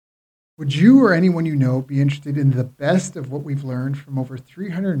Would you or anyone you know be interested in the best of what we've learned from over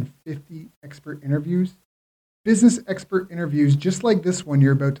 350 expert interviews? Business expert interviews just like this one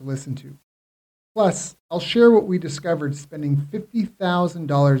you're about to listen to. Plus, I'll share what we discovered spending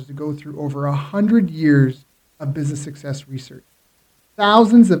 $50,000 to go through over 100 years of business success research.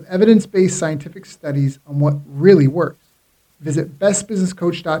 Thousands of evidence based scientific studies on what really works. Visit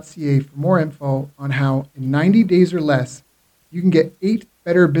bestbusinesscoach.ca for more info on how, in 90 days or less, you can get 8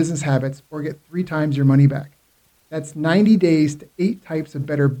 better business habits or get 3 times your money back. That's 90 days to 8 types of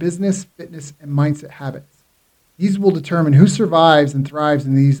better business, fitness, and mindset habits. These will determine who survives and thrives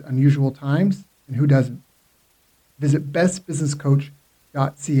in these unusual times and who doesn't. Visit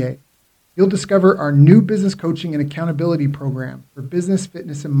bestbusinesscoach.ca. You'll discover our new business coaching and accountability program for business,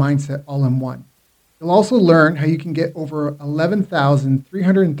 fitness, and mindset all in one. You'll also learn how you can get over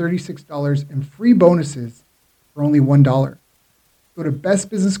 $11,336 in free bonuses for only $1. Go to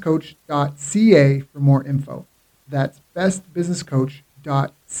bestbusinesscoach.ca for more info. That's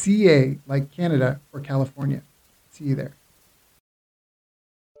bestbusinesscoach.ca, like Canada or California. See you there.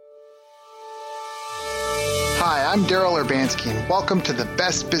 Hi, I'm Daryl Urbanski, and welcome to the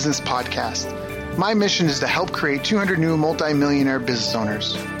Best Business Podcast. My mission is to help create 200 new multi-millionaire business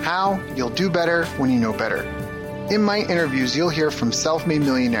owners. How? You'll do better when you know better. In my interviews, you'll hear from self-made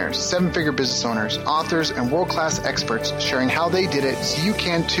millionaires, 7-figure business owners, authors, and world-class experts sharing how they did it so you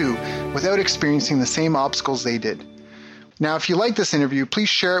can too without experiencing the same obstacles they did. Now, if you like this interview, please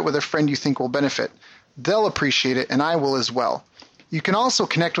share it with a friend you think will benefit. They'll appreciate it, and I will as well. You can also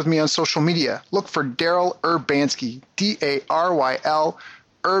connect with me on social media. Look for Daryl Urbanski, D-A-R-Y-L,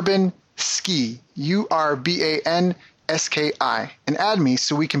 Urban Ski, U-R-B-A-N-S-K-I, and add me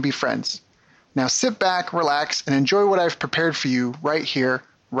so we can be friends. Now sit back, relax, and enjoy what I've prepared for you right here,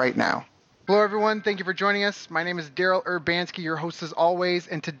 right now. Hello, everyone. Thank you for joining us. My name is Daryl Urbanski, your host as always,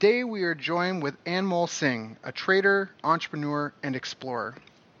 and today we are joined with Anmol Singh, a trader, entrepreneur, and explorer.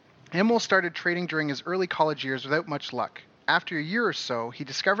 Anmol started trading during his early college years without much luck. After a year or so, he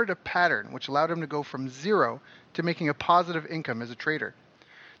discovered a pattern which allowed him to go from zero to making a positive income as a trader.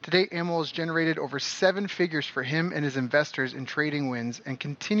 Today, Anmol has generated over 7 figures for him and his investors in trading wins and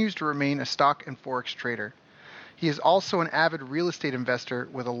continues to remain a stock and forex trader. He is also an avid real estate investor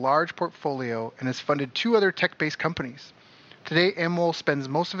with a large portfolio and has funded 2 other tech-based companies. Today, Anmol spends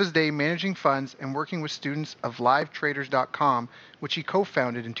most of his day managing funds and working with students of LiveTraders.com, which he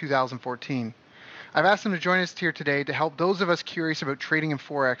co-founded in 2014. I've asked him to join us here today to help those of us curious about trading in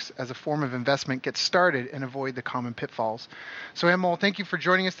Forex as a form of investment get started and avoid the common pitfalls. So, Anmol, thank you for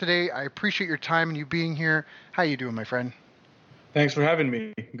joining us today. I appreciate your time and you being here. How are you doing, my friend? Thanks for having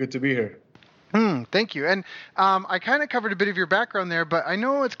me. Good to be here. Thank you. And I kind of covered a bit of your background there, but I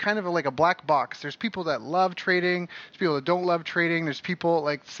know it's kind of like a black box. There's people that love trading. There's people that don't love trading. There's people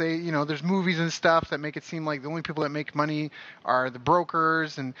like, say, there's movies and stuff that make it seem like the only people that make money are the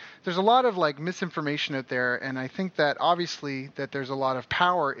brokers. And there's a lot of like misinformation out there. And I think that obviously that there's a lot of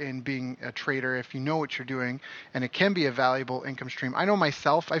power in being a trader if you know what you're doing, and it can be a valuable income stream. I know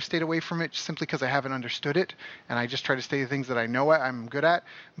myself, I've stayed away from it simply because I haven't understood it. And I just try to stay the things that I know I'm good at.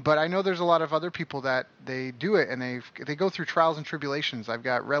 But I know there's a lot of other people that they do it and they go through trials and tribulations. I've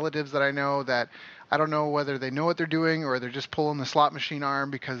got relatives that I know that I don't know whether they know what they're doing or they're just pulling the slot machine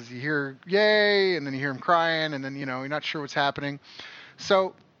arm because you hear yay and then you hear them crying and then you're not sure what's happening.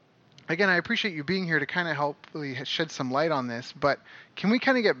 So again, I appreciate you being here to kind of help really shed some light on this, but can we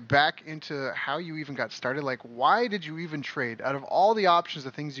kind of get back into how you even got started? Like, why did you even trade? Out of all the options,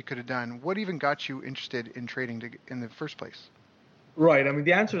 the things you could have done, what even got you interested in trading in the first place? Right. I mean,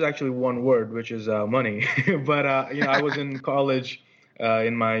 the answer is actually one word, which is money. But, I was in college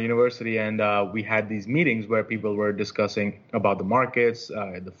in my university, and we had these meetings where people were discussing about the markets,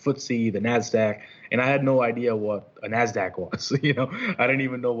 the FTSE, the NASDAQ, and I had no idea what a NASDAQ was. I didn't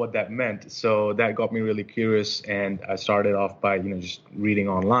even know what that meant. So that got me really curious, and I started off by, just reading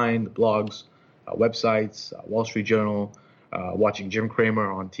online, the blogs, websites, Wall Street Journal, watching Jim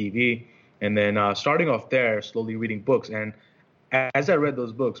Cramer on TV, and then starting off there, slowly reading books. And as I read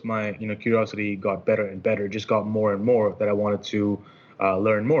those books, my curiosity got better and better, just got more and more that I wanted to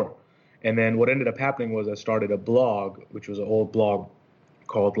learn more. And then what ended up happening was I started a blog, which was an old blog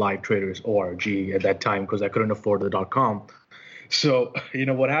called LiveTraders.org at that time because I couldn't afford the .com. So,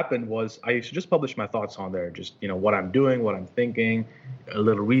 what happened was I used to just publish my thoughts on there, just, what I'm doing, what I'm thinking, a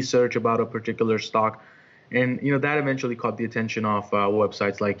little research about a particular stock. And, that eventually caught the attention of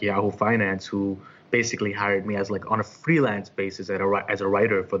websites like Yahoo Finance, who basically hired me as like on a freelance basis as a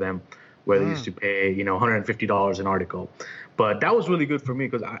writer for them, where they used to pay, $150 an article. But that was really good for me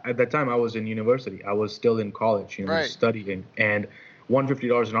because at that time I was in university. I was still in college, Right. studying. And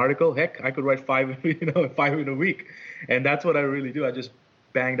 $150 an article. Heck, I could write five, five in a week. And that's what I really do. I just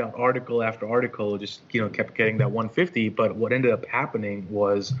banged out article after article, just, kept getting that 150. But what ended up happening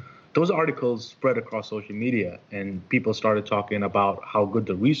was those articles spread across social media, and people started talking about how good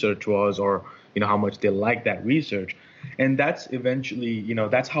the research was, or, how much they liked that research. And that's eventually,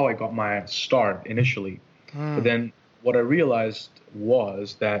 that's how I got my start initially. But then what I realized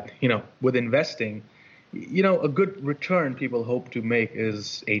was that, with investing, a good return people hope to make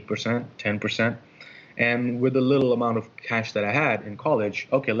is 8%, 10%. And with the little amount of cash that I had in college,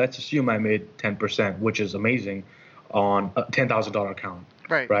 okay, let's assume I made 10%, which is amazing, on a $10,000 account.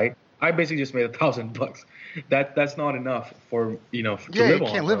 Right. I basically just made $1,000. That's not enough for, to live on. Yeah, you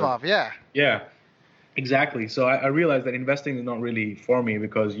can't live off. Yeah. Yeah. Exactly. So I realized that investing is not really for me,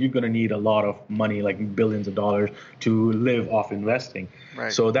 because you're going to need a lot of money, like billions of dollars, to live off investing.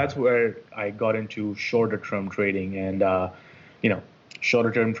 Right. So that's where I got into shorter term trading. And,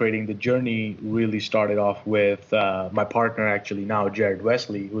 shorter term trading, the journey really started off with my partner, actually now Jared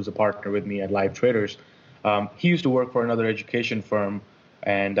Wesley, who's a partner with me at Live Traders. He used to work for another education firm,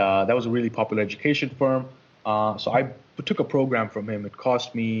 and that was a really popular education firm. So I took a program from him. It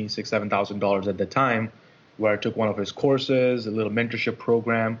cost me $6,000-7,000 at the time, where I took one of his courses, a little mentorship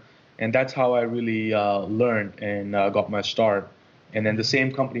program, and that's how I really learned and got my start. And then the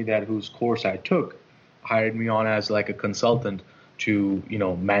same company whose course I took hired me on as like a consultant to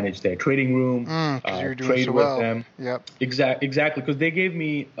manage their trading room, trade so with well. them. Yep. Exactly, because they gave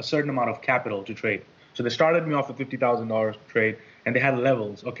me a certain amount of capital to trade. So they started me off with $50,000 to trade, and they had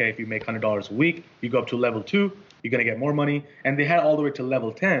levels. Okay, if you make $100 a week, you go up to level 2, you're gonna get more money, and they had all the way to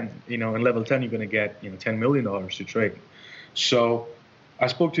level 10. In level 10, you're gonna get $10 million to trade. So I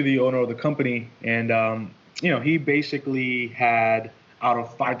spoke to the owner of the company, and he basically had, out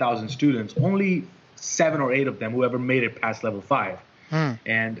of 5,000 students, only 7 or 8 of them who ever made it past level 5.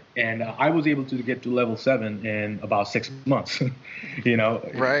 And I was able to get to level 7 in about 6 months,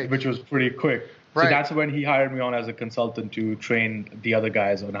 Right. which was pretty quick. Right. So that's when he hired me on as a consultant to train the other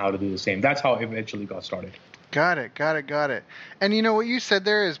guys on how to do the same. That's how it eventually got started. Got it. And what you said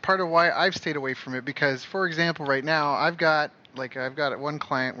there is part of why I've stayed away from it, because, for example, right now I've got one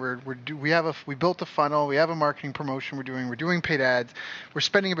client where we built a funnel, we have a marketing promotion we're doing paid ads, we're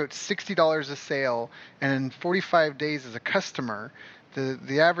spending about $60 a sale, and in 45 days as a customer,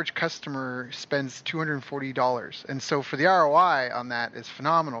 the average customer spends $240, and so for the ROI on that is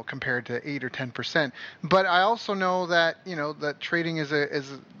phenomenal compared to 8 or 10%. But I also know that that trading is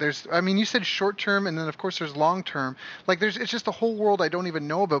you said short term, and then of course there's long term. It's just a whole world I don't even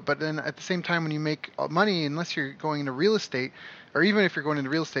know about. But then at the same time, when you make money, unless you're going into real estate, or even if you're going into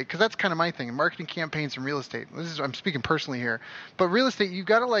real estate, because that's kind of my thing, marketing campaigns and real estate. I'm speaking personally here, but real estate, you've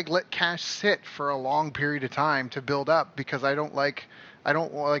got to let cash sit for a long period of time to build up, because I don't like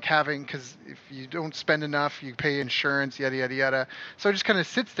having, because if you don't spend enough, you pay insurance, yada yada yada. So it just kind of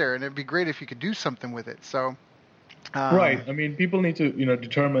sits there, and it'd be great if you could do something with it. So right. I mean, people need to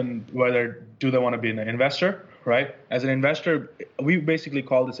determine whether do they want to be an investor, right? As an investor, we basically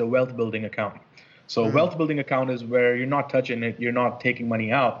call this a wealth building account. So wealth building account is where you're not touching it, you're not taking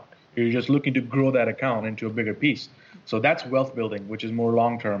money out, you're just looking to grow that account into a bigger piece. So that's wealth building, which is more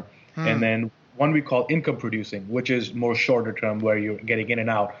long term. And then one we call income producing, which is more shorter term, where you're getting in and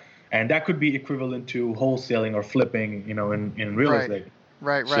out. And that could be equivalent to wholesaling or flipping, in real estate.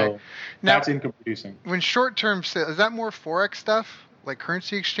 Right. So Now, that's income producing. When short term sale, is that more Forex stuff, like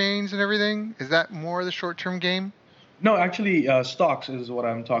currency exchange and everything? Is that more the short term game? No, actually, stocks is what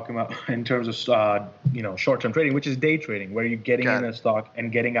I'm talking about in terms of short-term trading, which is day trading, where you're getting in a stock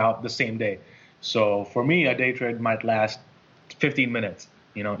and getting out the same day. So for me, a day trade might last 15 minutes.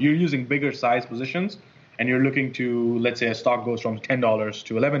 You're using bigger size positions, and you're looking to, let's say, a stock goes from $10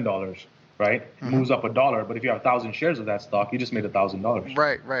 to $11, right? Moves up $1, but if you have 1,000 shares of that stock, you just made $1,000.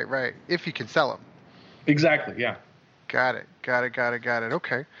 Right. If you can sell them. Exactly. Yeah. Got it.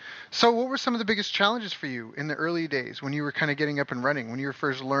 Okay. So what were some of the biggest challenges for you in the early days when you were kind of getting up and running, when you were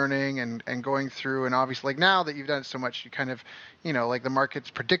first learning and going through, and obviously now that you've done it so much, you kind of, the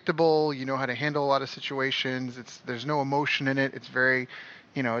market's predictable, you know how to handle a lot of situations. There's no emotion in it. It's very,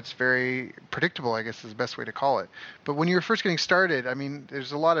 it's very predictable, I guess is the best way to call it. But when you were first getting started, I mean,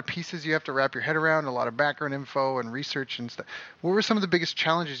 there's a lot of pieces you have to wrap your head around, a lot of background info and research and stuff. What were some of the biggest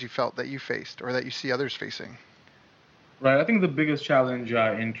challenges you felt that you faced or that you see others facing? Right. I think the biggest challenge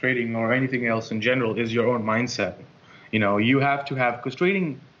in trading or anything else in general is your own mindset. You have to have, because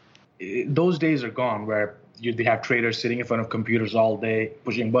trading, those days are gone where they have traders sitting in front of computers all day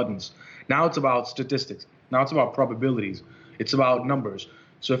pushing buttons. Now it's about statistics. Now it's about probabilities. It's about numbers.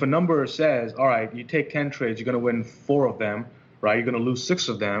 So if a number says, all right, you take 10 trades, you're going to win 4 of them, right? You're going to lose 6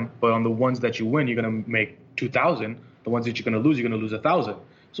 of them, but on the ones that you win, you're going to make 2,000. The ones that you're going to lose 1,000.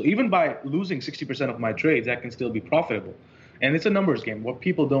 So even by losing 60% of my trades, that can still be profitable. And it's a numbers game. What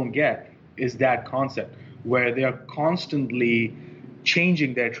people don't get is that concept where they are constantly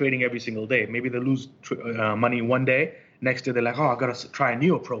changing their trading every single day. Maybe they lose money one day. Next day, they're like, oh, I got to try a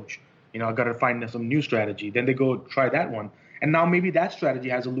new approach. I got to find some new strategy. Then they go try that one. And now maybe that strategy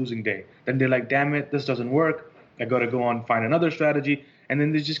has a losing day. Then they're like, damn it, this doesn't work. I got to go on find another strategy. And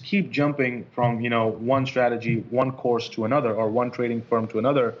then they just keep jumping from, one strategy, one course to another, or one trading firm to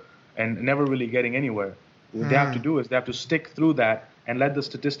another, and never really getting anywhere. What they have to do is they have to stick through that and let the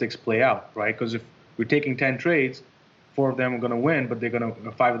statistics play out, right? Because if we're taking 10 trades, 4 of them are going to win, but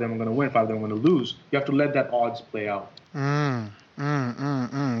 5 of them are going to win, 5 of them are going to lose. You have to let that odds play out.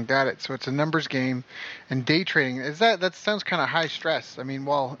 Got it. So it's a numbers game, and day trading that sounds kind of high stress. I mean,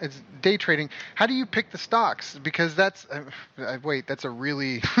 well, it's day trading. How do you pick the stocks? Because that's a really that's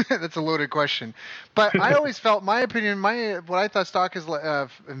a loaded question. But I always felt, my opinion, what I thought stock is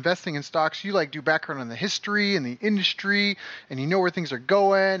investing in stocks. You do background on the history and the industry, and you know where things are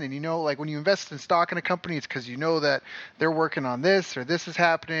going, and like when you invest in stock in a company, it's because you know that they're working on this or this is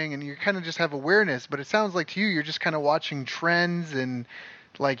happening, and you kind of just have awareness. But it sounds like to you're just kind of watching trends, and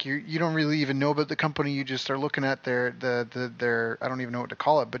you don't really even know about the company. You just are looking at their I don't even know what to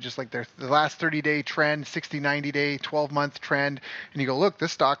call it, but just the last 30-day trend, 60, 90-day, 12-month trend, and you go, look,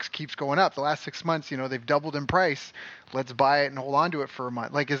 this stock keeps going up. The last 6 months, they've doubled in price. Let's buy it and hold on to it for a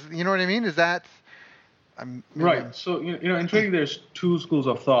month. You know what I mean? Is that right? So in trading, there's 2 schools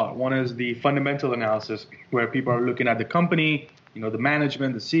of thought. One is the fundamental analysis, where people are looking at the company, the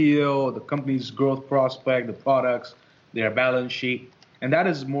management, the CEO, the company's growth prospect, the products, their balance sheet. And that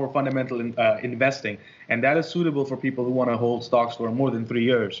is more fundamental investing. And that is suitable for people who want to hold stocks for more than 3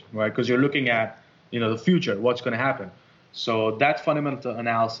 years, right? Because you're looking at, the future, what's going to happen. So that's fundamental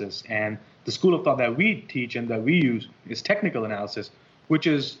analysis. And the school of thought that we teach and that we use is technical analysis, which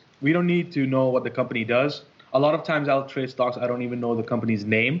is we don't need to know what the company does. A lot of times I'll trade stocks, I don't even know the company's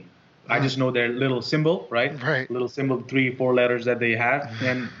name. I just know their little symbol, right? Little symbol, 3, 4 letters that they have.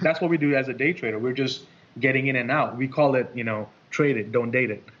 And that's what we do as a day trader. We're just getting in and out. We call it, trade it, don't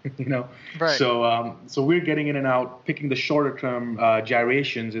date it, Right. So we're getting in and out, picking the shorter term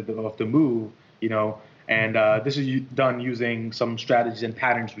gyrations of the move, and this is done using some strategies and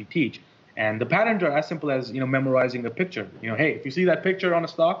patterns we teach. And the patterns are as simple as, memorizing a picture. Hey, if you see that picture on a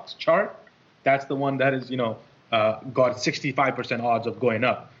stock's chart, that's the one that is, got 65% odds of going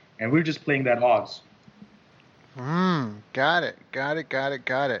up. And we're just playing that odds. Got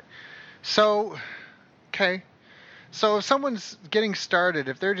it. So, okay. So if someone's getting started,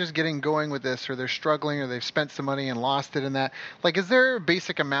 if they're just getting going with this, or they're struggling, or they've spent some money and lost it in that, is there a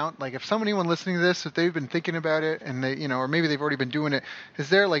basic amount? If anyone listening to this, if they've been thinking about it and they, or maybe they've already been doing it, is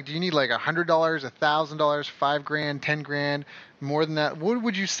there do you need $100, $1,000, $5,000, $10,000, more than that? What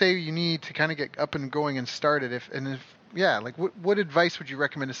would you say you need to kind of get up and going and started? What advice would you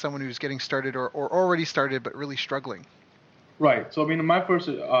recommend to someone who's getting started or already started but really struggling? Right. So, my first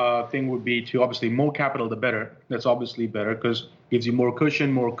thing would be to obviously more capital, the better. That's obviously better because it gives you more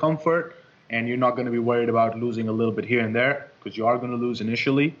cushion, more comfort, and you're not going to be worried about losing a little bit here and there because you are going to lose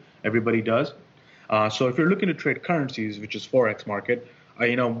initially. Everybody does. So if you're looking to trade currencies, which is Forex market,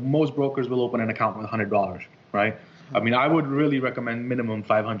 most brokers will open an account with $100, right? I would really recommend minimum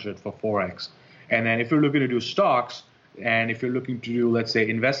 $500 for Forex. And then if you're looking to do stocks, and if you're looking to do, let's say,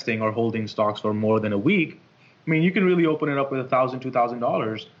 investing or holding stocks for more than a week, you can really open it up with $1,000,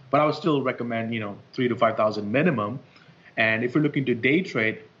 $2,000, but I would still recommend, $3,000 to $5,000 minimum. And if you're looking to day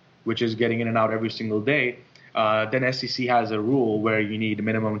trade, which is getting in and out every single day, then SEC has a rule where you need a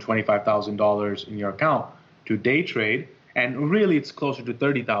minimum $25,000 in your account to day trade. And really, it's closer to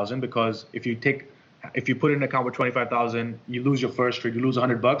 $30,000 because if you put in an account with $25,000, you lose your first trade, you lose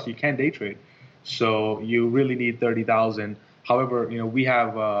 $100, you can't day trade. So you really need $30,000. However, we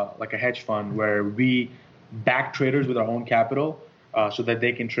have a hedge fund where we back traders with our own capital so that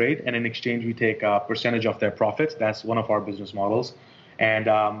they can trade, and in exchange we take a percentage of their profits. That's one of our business models. And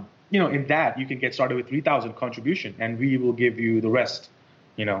in that you can get started with $3,000 contribution, and we will give you the rest,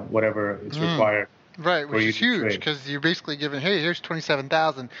 whatever it's required. Right, which is huge because you're basically giving, hey, here's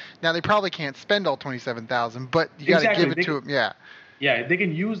 $27,000. Now they probably can't spend all $27,000, but you got to give it to them. Yeah. Yeah, they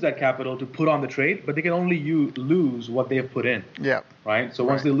can use that capital to put on the trade, but they can only lose what they have put in. Yeah. Right. So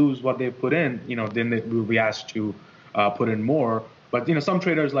once they lose what they've put in, then they will be asked to put in more. But some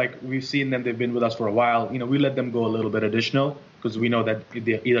traders, we've seen them, they've been with us for a while. We let them go a little bit additional because we know that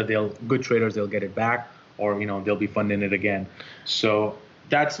either good traders, they'll get it back, or they'll be funding it again. So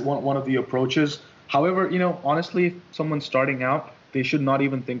that's one of the approaches. However, honestly, if someone's starting out, they should not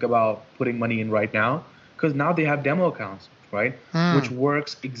even think about putting money in right now because now they have demo accounts, right? Which Hmm.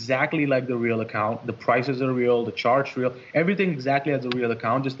 works exactly like the real account. The prices are real, the chart's real, everything exactly as a real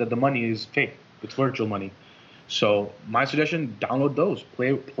account, just that the money is fake. It's virtual money. So my suggestion, download those,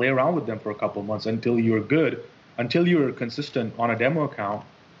 play around with them for a couple months until you're good, until you're consistent on a demo account.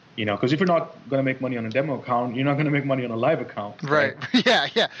 Because if you're not going to make money on a demo account, you're not going to make money on a live account, Right. right? Yeah.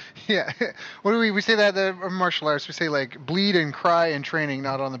 Yeah. Yeah. What do we say that the martial arts? We say like bleed and cry in training,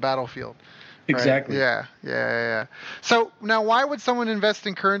 not on the battlefield. Right. Exactly. Yeah. Yeah. Yeah. Yeah. So now, why would someone invest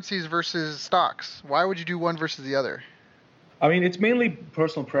in currencies versus stocks? Why would you do one versus the other? I mean, it's mainly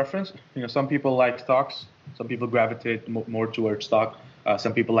personal preference. Some people like stocks. Some people gravitate more towards stock.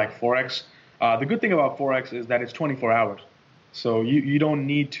 Some people like forex. The good thing about forex is that it's 24 hours, so you don't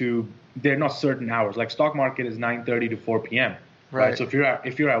need to. They're not certain hours. Like stock market is 9:30 to 4 p.m. Right. Right. So if you're at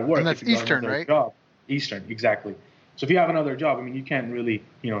And work, if that's you got Eastern, another right? job, Eastern exactly. So if you have another job, I mean, you can't really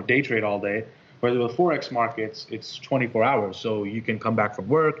day trade all day. Whereas with forex markets, it's 24 hours, so you can come back from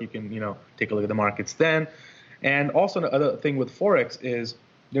work, you can take a look at the markets then. And also the other thing with forex is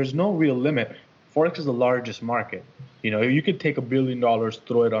there's no real limit. Forex is the largest market. You could take $1 billion,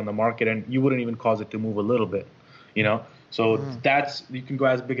 throw it on the market, and you wouldn't even cause it to move a little bit. You know, so Mm. that's you can go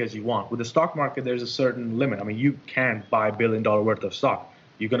as big as you want. With the stock market, there's a certain limit. I mean, you can't buy $1 billion worth of stock.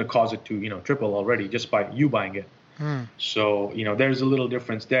 You're going to cause it to triple already just by you buying it. Mm. So there's a little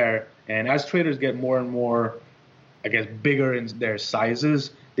difference there. And as traders get more and more, I guess, bigger in their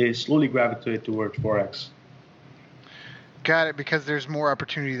sizes, they slowly gravitate towards forex. Got it. Because there's more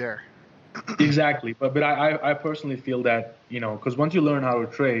opportunity there. Exactly, but I personally feel that because once you learn how to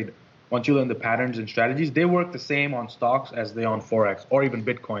trade, once you learn the patterns and strategies, they work the same on stocks as they on forex or even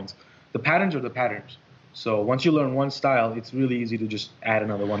bitcoins. The patterns are the patterns. So once you learn one style, it's really easy to just add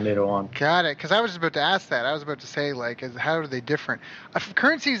another one later on. Got it. Because I was about to ask that. I was about to say, like, how are they different?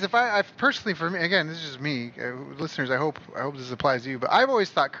 Currencies, if I personally, for me, again, this is just me, listeners. I hope this applies to you. But I've always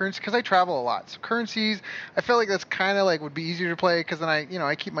thought currency because I travel a lot. So currencies, I feel like that's kind of like would be easier to play because then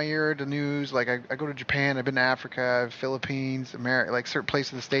I keep my ear to news. Like I go to Japan, I've been to Africa, Philippines, America, like certain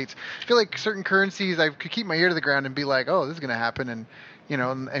places in the States. I feel like certain currencies, I could keep my ear to the ground and be like, oh, this is gonna happen, and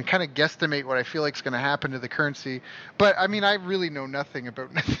kind of guesstimate what I feel like is going to happen to the currency. But I mean, I really know nothing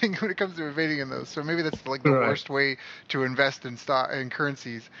about nothing when it comes to invading in those. So maybe that's like the Right. worst way to invest in stock in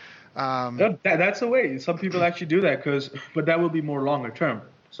currencies. That's the way. Some people actually do that but that will be more longer term.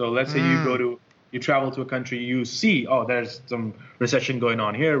 So let's say Mm, you travel to a country, you see, oh, there's some recession going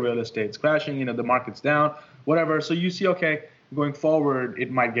on here, real estate's crashing, the market's down, whatever. So you see, okay, going forward,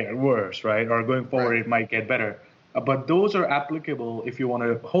 it might get worse, right? Or going forward, right. it might get better. But those are applicable if you want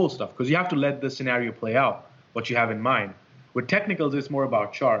to hold stuff because you have to let the scenario play out, what you have in mind. With technicals, it's more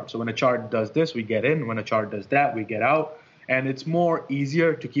about charts. So when a chart does this, we get in. When a chart does that, we get out. And it's more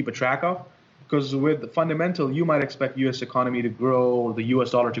easier to keep a track of because with the fundamental, you might expect U.S. economy to grow, the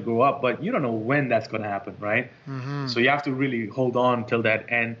U.S. dollar to go up, but you don't know when that's going to happen, right? Mm-hmm. So you have to really hold on till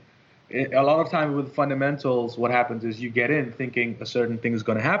that end. A lot of time with fundamentals, what happens is you get in thinking a certain thing is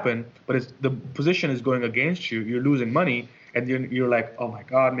going to happen, but the position is going against you. You're losing money, and you're like, oh my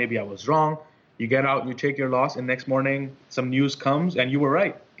God, maybe I was wrong. You get out, you take your loss, and next morning some news comes, and you were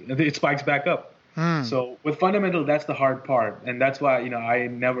right. It spikes back up. Mm, So with fundamental, that's the hard part, and that's why I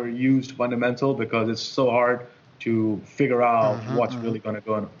never used fundamental because it's so hard to figure out mm-hmm, what's mm-hmm, really going to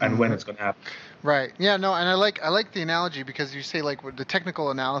go on and when mm-hmm. it's going to happen. Right. Yeah. No. And I like the analogy because you say like with the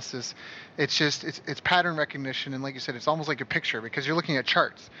technical analysis, it's pattern recognition, and like you said, it's almost like a picture because you're looking at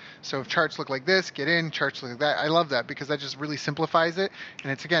charts. So if charts look like this, get in. Charts look like that. I love that because that just really simplifies it.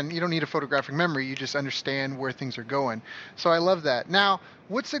 And it's again, you don't need a photographic memory. You just understand where things are going. So I love that. Now,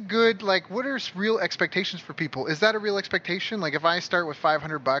 what's a good what are real expectations for people? Is that a real expectation? Like if I start with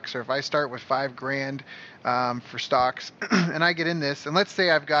 $500 or if I start with $5,000 for stocks and I get in this, and let's say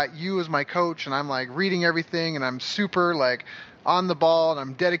I've got you as my coach and I'm like reading everything and I'm super like on the ball and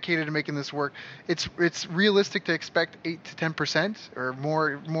I'm dedicated to making this work. It's realistic to expect 8 to 10% or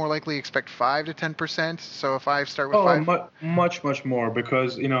more likely expect 5 to 10%. So if I start with Oh, five, much more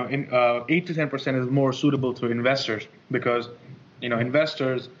because in 8 to 10% is more suitable to investors because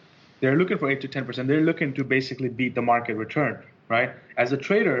investors they're looking for 8 to 10%. They're looking to basically beat the market return, right? As a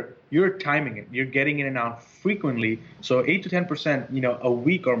trader, you're timing it. You're getting in and out frequently. So 8 to 10%, a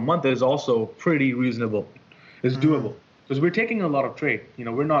week or month is also pretty reasonable. It's mm, doable because we're taking a lot of trade.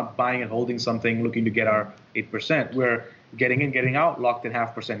 We're not buying and holding something looking to get our 8%. We're getting in, getting out, locked in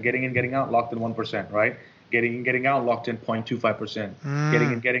 0.5%. Getting in, getting out, locked in 1%, right? Getting in, getting out, locked in 0.25%.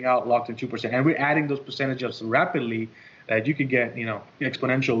 Getting in, mm, getting out, locked in 2%. And we're adding those percentages rapidly that you can get,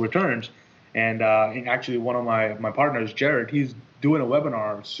 exponential returns. And actually, one of my partners, Jared, he's doing a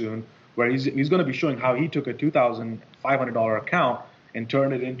webinar soon where he's going to be showing how he took a $2,500 account and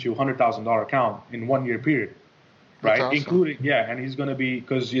turned it into a $100,000 account in 1 year period. That's Right, awesome. including and he's gonna be,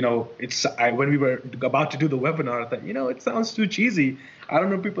 because when we were about to do the webinar, I thought it sounds too cheesy. I don't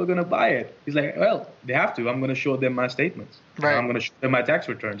know if people are gonna buy it. He's like, well, they have to. I'm gonna show them my statements. Right. I'm gonna show them my tax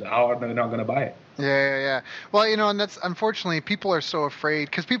returns. How are they not gonna buy it? Yeah. Well, and that's unfortunately people are so afraid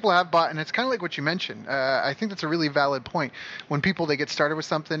because people have bought, and it's kind of like what you mentioned. I think that's a really valid point. When people they get started with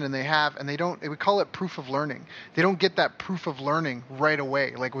something and they don't, we call it proof of learning. They don't get that proof of learning right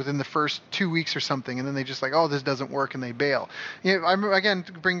away, like within the first 2 weeks or something, and then they just like, oh, this doesn't work, and they bail. I'm again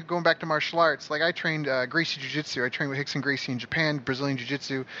going back to martial arts. Like I trained Gracie Jiu-Jitsu. I trained with Rickson Gracie in Japan, Brazilian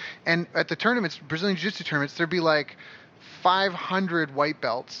Jiu-Jitsu, and at the tournaments, Brazilian Jiu-Jitsu tournaments, there'd be like 500 white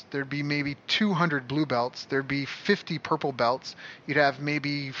belts, there'd be maybe 200 blue belts, there'd be 50 purple belts, you'd have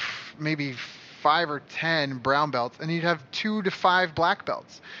maybe 5 or 10 brown belts, and you'd have 2 to 5 black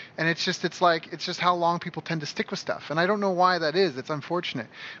belts. And it's just how long people tend to stick with stuff. And I don't know why that is. It's unfortunate.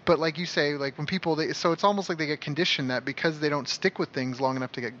 But like you say, like when people, so it's almost like they get conditioned that because they don't stick with things long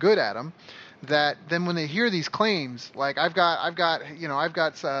enough to get good at them, that then when they hear these claims, like I've got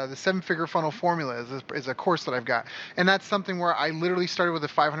the 7-figure funnel formula is a course that I've got, and that's something where I literally started with a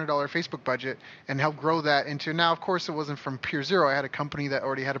 $500 Facebook budget and helped grow that into. Now, of course, it wasn't from pure zero. I had a company that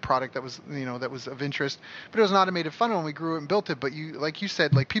already had a product that was that was of interest, but it was an automated funnel, and we grew it and built it. But like you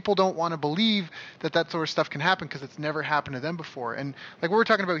said, like people don't want to believe that sort of stuff can happen because it's never happened to them before. And like what we're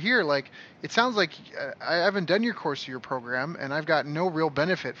talking about here, like it sounds like I haven't done your course or your program, and I've got no real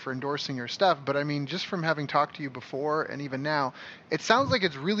benefit for endorsing your stuff. But I mean, just from having talked to you before and even now, it sounds like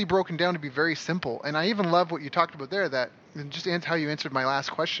it's really broken down to be very simple. And I even love what you talked about there, that just how you answered my last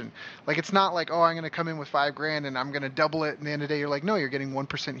question. Like, it's not like, oh, I'm going to come in with $5,000 and I'm going to double it. And at the end of the day, you're like, no, you're getting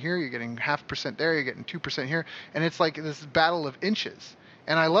 1% here, you're getting 0.5% there, you're getting 2% here. And it's like this battle of inches.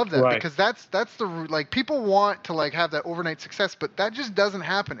 And I love that because that's the, like, people want to like have that overnight success, but that just doesn't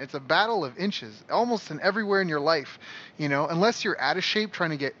happen. It's a battle of inches almost in everywhere in your life, unless you're out of shape trying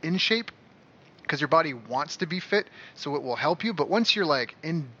to get in shape, because your body wants to be fit, so it will help you. But once you're like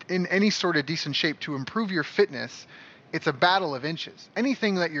in any sort of decent shape to improve your fitness, it's a battle of inches.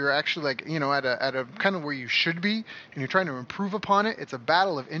 Anything that you're actually like, at a kind of where you should be and you're trying to improve upon it, it's a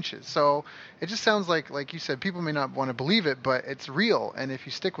battle of inches. So it just sounds like you said, people may not want to believe it, but it's real. And if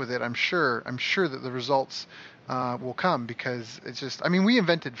you stick with it, I'm sure that the results will come, because it's just, I mean, we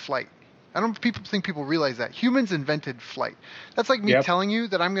invented flight. I don't think people realize that. Humans invented flight. That's like me telling you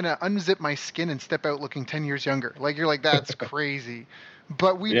that I'm going to unzip my skin and step out looking 10 years younger. Like, you're like, that's crazy.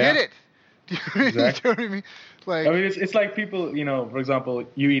 But we did it. Exactly. You know what I mean? Like, I mean, it's like people, for example,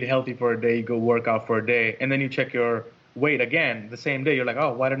 you eat healthy for a day, you go work out for a day, and then you check your weight again the same day. You're like,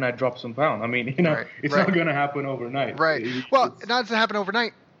 oh, why didn't I drop some pound? I mean, it's not going to happen overnight. Right. Well, it doesn't happen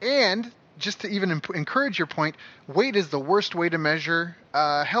overnight. And just to even encourage your point, weight is the worst way to measure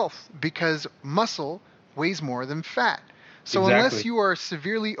health, because muscle weighs more than fat. So unless you are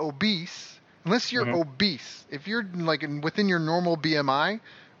severely obese, obese, if you're like within your normal BMI,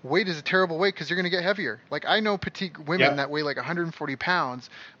 weight is a terrible weight, because you're going to get heavier. Like, I know petite women that weigh like 140 pounds,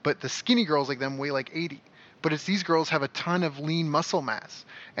 but the skinny girls like them weigh like 80. But it's these girls have a ton of lean muscle mass,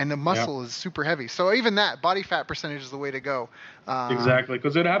 and the muscle is super heavy. So even that body fat percentage is the way to go. Exactly,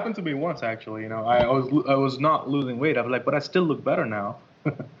 because it happened to me once, actually. I was not losing weight. I was like, but I still look better now.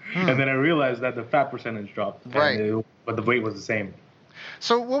 And then I realized that the fat percentage dropped, but the weight was the same.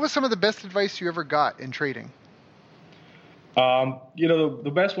 So what was some of the best advice you ever got in trading?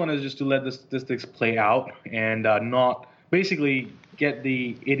 The best one is just to let the statistics play out and not basically get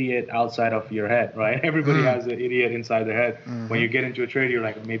the idiot outside of your head, right? Everybody has an idiot inside their head. Mm-hmm. When you get into a trade, you're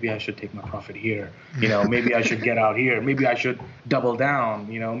like, maybe I should take my profit here. Maybe I should get out here. Maybe I should double down.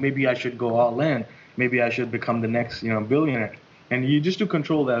 Maybe I should go all in. Maybe I should become the next, billionaire. And you just to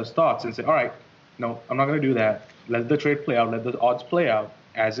control those thoughts and say, all right, no, I'm not going to do that. Let the trade play out. Let the odds play out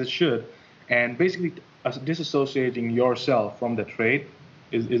as it should. And basically disassociating yourself from the trade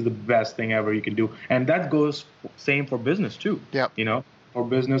is the best thing ever you can do. And that goes same for business too. Yeah. For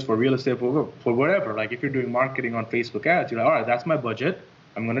business, for real estate, for whatever. Like if you're doing marketing on Facebook ads, you're like, all right, that's my budget.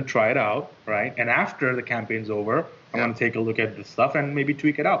 I'm going to try it out, right? And after the campaign's over, I'm going to take a look at the stuff and maybe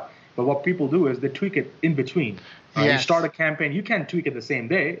tweak it out. But what people do is they tweak it in between. You start a campaign, you can't tweak it the same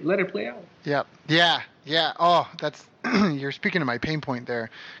day. Let it play out. Yeah. Oh, that's you're speaking to my pain point there,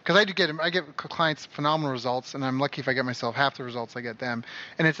 because I get clients phenomenal results, and I'm lucky if I get myself half the results I get them.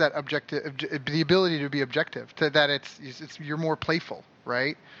 And it's that the ability to be objective, that it's you're more playful,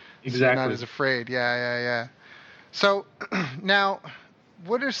 right? Exactly. So you're not as afraid. Yeah. So now,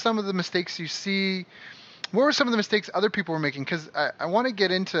 what are some of the mistakes you see? What were some of the mistakes other people were making? Because I want to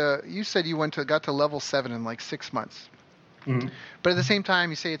get into, you said you got to level 7 in like 6 months. Mm-hmm. But at the same time,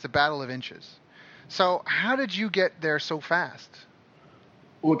 you say it's a battle of inches. So how did you get there so fast?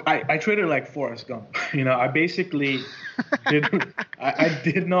 Look, I traded like Forrest Gump. I basically I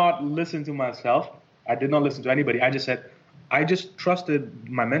did not listen to myself. I did not listen to anybody. I just trusted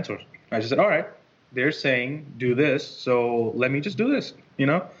my mentors. I just said, all right, they're saying do this, so let me just do this,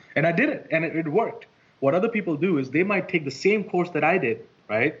 And I did it, and it worked. What other people do is they might take the same course that I did,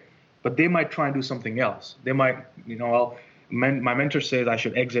 right? But they might try and do something else. They might, my mentor says I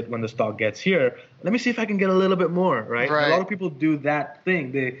should exit when the stock gets here. Let me see if I can get a little bit more, right? Right. A lot of people do that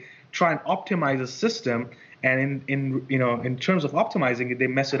thing. They try and optimize a system, and in terms of optimizing it, they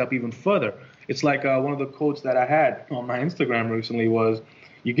mess it up even further. It's like one of the quotes that I had on my Instagram recently was,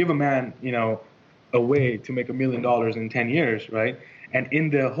 you give a man, a way to make $1 million in 10 years, right? And in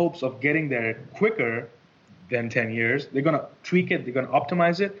the hopes of getting there quicker than 10 years, they're going to tweak it, they're going to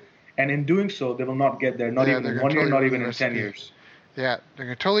optimize it, and in doing so, they will not get there, not even in 1 year, not even in 10 years. Yeah, they're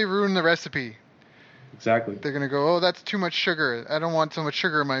going to totally ruin the recipe. Exactly. They're going to go, oh, that's too much sugar. I don't want so much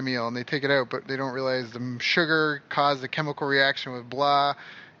sugar in my meal. And they take it out, but they don't realize the sugar caused a chemical reaction with blah,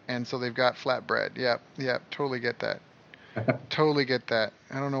 and so they've got flatbread. Yep, totally get that. Totally get that.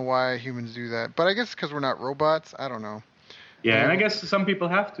 I don't know why humans do that, but I guess because we're not robots. I don't know. Yeah, and I guess some people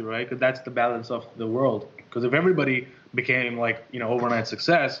have to, right? Because that's the balance of the world. Because if everybody became like, overnight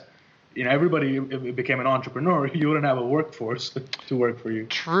success, everybody became an entrepreneur, you wouldn't have a workforce to work for you.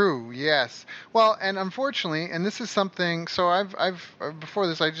 True. Yes. Well, and unfortunately, and this is something. So I've before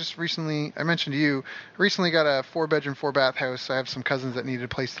this, I mentioned to you, recently got a 4-bedroom, 4-bath house. I have some cousins that needed a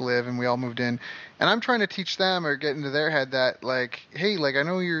place to live, and we all moved in. And I'm trying to teach them or get into their head that like, hey, like I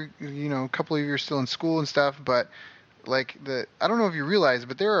know you're, a couple of you are still in school and stuff, but like I don't know if you realize,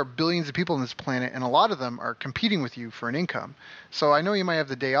 but there are billions of people on this planet, and a lot of them are competing with you for an income. So I know you might have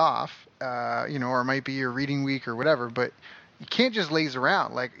the day off, or it might be your reading week or whatever, but you can't just laze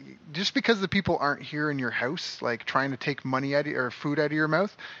around. Like just because the people aren't here in your house, like trying to take money out of or food out of your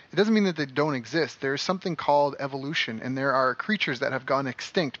mouth, it doesn't mean that they don't exist. There's something called evolution, and there are creatures that have gone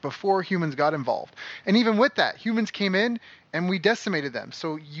extinct before humans got involved. And even with that, humans came in and we decimated them.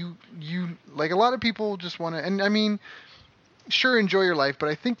 So you like a lot of people just want to, and I mean, sure, enjoy your life, but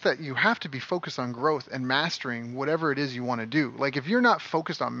I think that you have to be focused on growth and mastering whatever it is you want to do. Like if you're not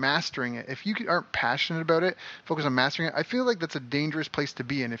focused on mastering it, if you aren't passionate about it, focus on mastering it, I feel like that's a dangerous place to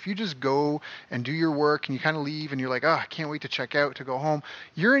be in. If you just go and do your work and you kind of leave and you're like, oh, I can't wait to check out, to go home,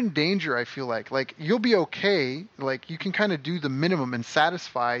 you're in danger, I feel like. Like you'll be okay, like you can kind of do the minimum and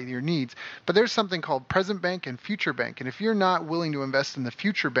satisfy your needs, but there's something called present bank and future bank. And if you're not willing to invest in the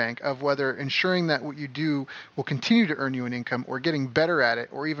future bank of whether ensuring that what you do will continue to earn you an income, or getting better at it,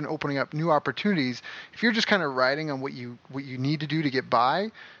 or even opening up new opportunities, if you're just kind of riding on what you need to do to get by,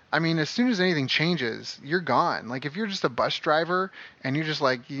 I mean, as soon as anything changes, you're gone. Like if you're just a bus driver and you're just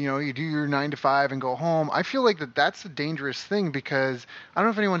like, you do your 9 to 5 and go home, I feel like that's a dangerous thing because I don't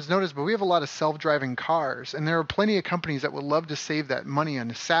know if anyone's noticed, but we have a lot of self-driving cars, and there are plenty of companies that would love to save that money on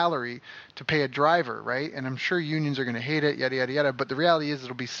a salary to pay a driver, right? And I'm sure unions are going to hate it, yada, yada, yada. But the reality is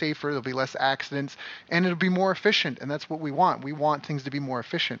it'll be safer, there'll be less accidents, and it'll be more efficient. And that's what we want. We want things to be more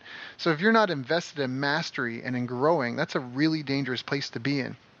efficient. So if you're not invested in mastery and in growing, that's a really dangerous place to be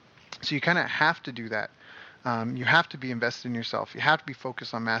in. So you kind of have to do that. You have to be invested in yourself. You have to be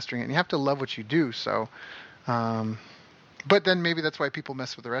focused on mastering it. And you have to love what you do. So, but then maybe that's why people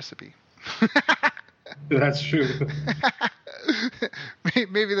mess with the recipe. That's true.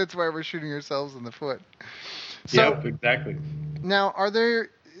 Maybe that's why we're shooting ourselves in the foot. So, yeah, exactly. Now,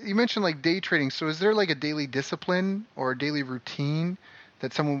 you mentioned like day trading. So is there like a daily discipline or a daily routine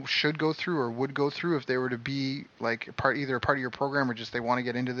that someone should go through or would go through if they were to be like either a part of your program or just they want to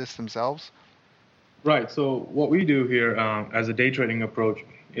get into this themselves? Right. So what we do here as a day trading approach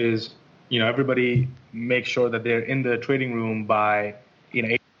is, everybody makes sure that they're in the trading room by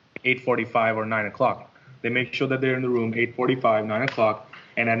 8:45 or 9 o'clock. They make sure that they're in the room 8:45, 9 o'clock,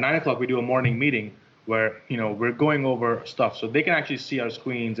 and at 9 o'clock we do a morning meeting where we're going over stuff, so they can actually see our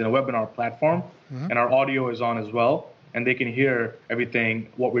screens in a webinar platform, and our audio is on as well. And they can hear everything,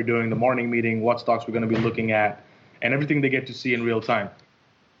 what we're doing, the morning meeting, what stocks we're going to be looking at, and everything they get to see in real time.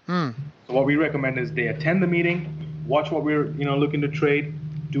 So what we recommend is they attend the meeting, watch what we're looking to trade,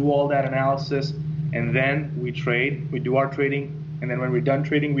 do all that analysis, and then we trade. We do our trading, and then when we're done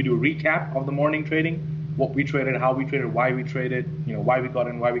trading, we do a recap of the morning trading, what we traded, how we traded, why we traded, why we got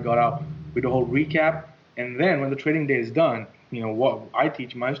in, why we got out. We do a whole recap, and then when the trading day is done, what I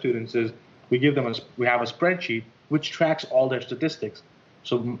teach my students is we have a spreadsheet which tracks all their statistics.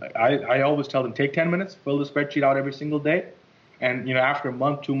 So I always tell them, take 10 minutes, fill the spreadsheet out every single day. And, after a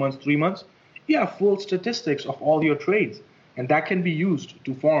month, 2 months, 3 months, you have full statistics of all your trades. And that can be used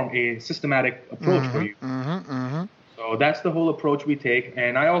to form a systematic approach for you. So that's the whole approach we take.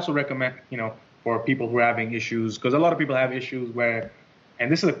 And I also recommend, for people who are having issues, because a lot of people have issues where,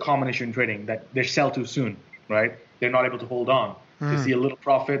 and this is a common issue in trading, that they sell too soon, right? They're not able to hold on. They see a little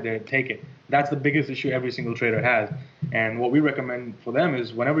profit, they take it. That's the biggest issue every single trader has. And what we recommend for them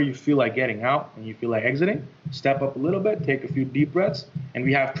is whenever you feel like getting out and you feel like exiting, step up a little bit, take a few deep breaths. And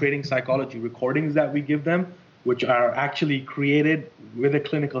we have trading psychology recordings that we give them, which are actually created with a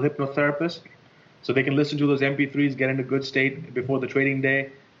clinical hypnotherapist. So they can listen to those MP3s, get in a good state before the trading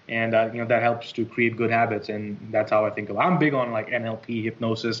day. And, that helps to create good habits. And that's how I think of it. I'm big on like NLP,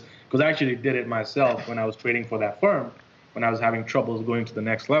 hypnosis, because I actually did it myself when I was trading for that firm. When I was having troubles going to the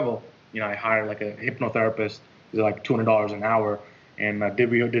next level, I hired like a hypnotherapist. It was like $200 an hour. And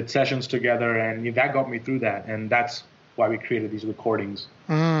we did sessions together. And that got me through that. And that's why we created these recordings.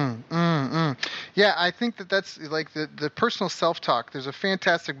 Yeah, I think that's like the personal self-talk. There's a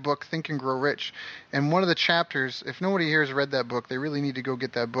fantastic book, Think and Grow Rich. And one of the chapters, if nobody here has read that book, they really need to go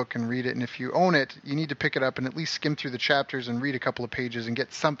get that book and read it. And if you own it, you need to pick it up and at least skim through the chapters and read a couple of pages and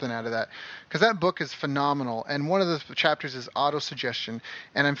get something out of that. Because that book is phenomenal. And one of the chapters is auto-suggestion.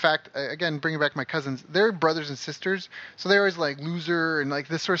 And in fact, again, bringing back my cousins, they're brothers and sisters. So they're always like loser and like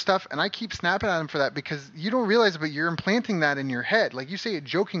this sort of stuff. And I keep snapping at them for that because you don't realize it, but you're implanting that in your head. Like you say it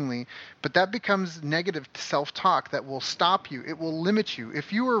jokingly, but that becomes negative self-talk that will stop you. It will limit you.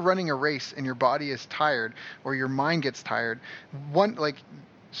 If you are running a race and your body is tired or your mind gets tired,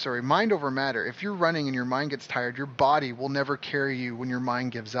 mind over matter. If you're running and your mind gets tired, your body will never carry you when your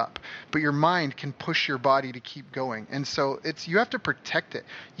mind gives up. But your mind can push your body to keep going. And so you have to protect it.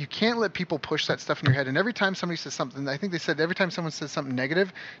 You can't let people push that stuff in your head. And every time somebody says something, I think they said every time someone says something negative,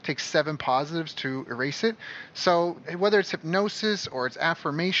 it takes 7 positives to erase it. So whether it's hypnosis or it's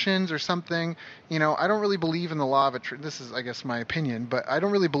affirmations or something, I don't really believe in the law of this is, I guess, my opinion, but I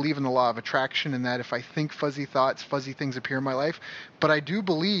don't really believe in the law of attraction in that if I think fuzzy thoughts, fuzzy things appear in my life. But I do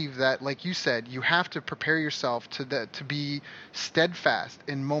believe that, like you said, you have to prepare yourself to be steadfast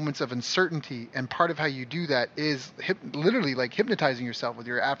in moments of uncertainty. And part of how you do that is literally like hypnotizing yourself with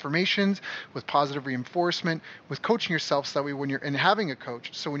your affirmations, with positive reinforcement, with coaching yourself so that way when you're and having a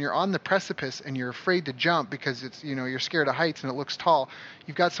coach. So when you're on the precipice and you're afraid to jump because it's, you're scared of heights and it looks tall,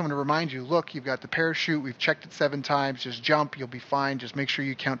 you've got someone to remind you, look, you've got the parachute. We've checked it 7 times. Just jump. You'll be fine. Just make sure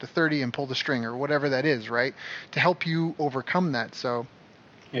you count to 30 and pull the string or whatever that is, right? To help you overcome that. So.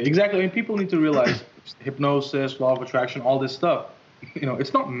 Yeah, exactly. I mean, people need to realize hypnosis, law of attraction, all this stuff,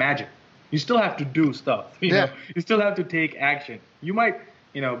 it's not magic. You still have to do stuff. You still have to take action. You might,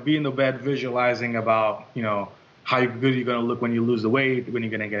 be in the bed visualizing about, how good you're going to look when you lose the weight, when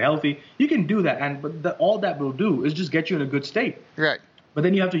you're going to get healthy. You can do that. But all that will do is just get you in a good state. Right. But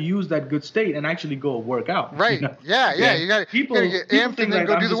then you have to use that good state and actually go work out. Right. Yeah. You got to get amped and then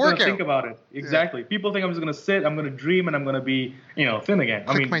go do the workout. Think about it. Exactly. Yeah. People think I'm just going to sit, I'm going to dream, and I'm going to be, thin again.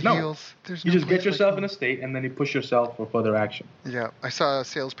 Click my no. Heels. You just get yourself in a state and then you push yourself for further action. Yeah. I saw a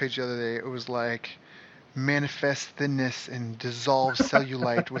sales page the other day. It was like manifest thinness and dissolve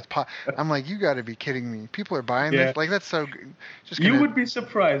cellulite with I'm like, you got to be kidding me. People are buying this. Like, that's so You would be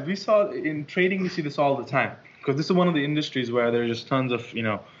surprised. We saw in trading, we see this all the time. Because this is one of the industries where there's just tons of,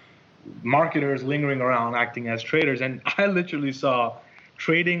 marketers lingering around acting as traders. And I literally saw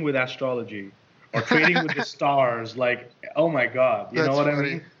trading with astrology or trading with the stars. Like, oh my God. You know what I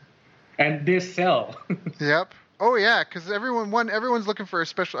mean? And they sell. Yep. Oh, yeah. Because everyone's looking for a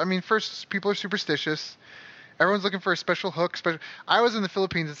special. First, people are superstitious. Everyone's looking for a special hook. I was in the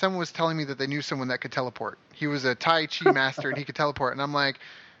Philippines and someone was telling me that they knew someone that could teleport. He was a Tai Chi master and he could teleport. And I'm like,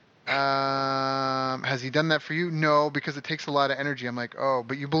 has he done that for you? No, because it takes a lot of energy. I'm like, oh,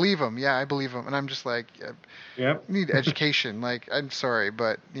 but you believe him. Yeah, I believe him. And I'm just like, you need education. Like, I'm sorry,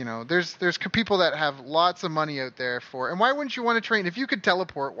 but there's people that have lots of money out there and why wouldn't you want to train? If you could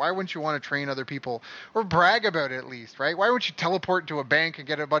teleport, why wouldn't you want to train other people or brag about it at least, right? Why wouldn't you teleport to a bank and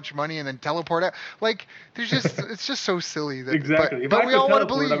get a bunch of money and then teleport out? Like, it's just so silly. Exactly. But we all want to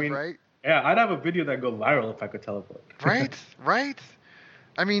believe, right? Yeah, I'd have a video that go viral if I could teleport. Right.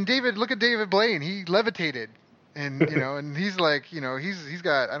 Look at David Blaine. He levitated, and and he's like, he's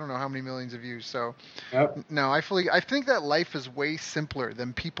got I don't know how many millions of views. So, no, I think that life is way simpler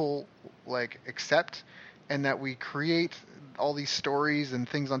than people like accept, and that we create all these stories and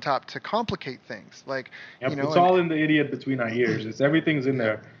things on top to complicate things. Like, it's all in the idiot between our ears. Everything's in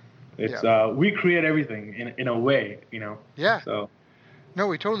there. It's we create everything in a way, Yeah. So. No,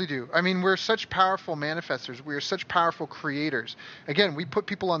 we totally do. I mean, we're such powerful manifestors. We are such powerful creators. Again, we put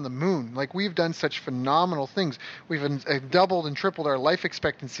people on the moon. Like, we've done such phenomenal things. We've doubled and tripled our life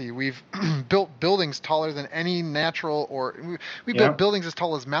expectancy. We've built buildings taller than any natural, or we built Yeah. buildings as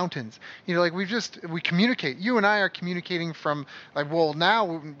tall as mountains. You know, like we communicate. You and I are communicating from, like, well, now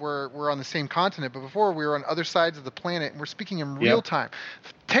we're on the same continent, but before we were on other sides of the planet, and we're speaking in real Yep. time.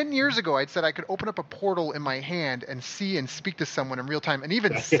 10 years ago, I'd said I could open up a portal in my hand and see and speak to someone in real time and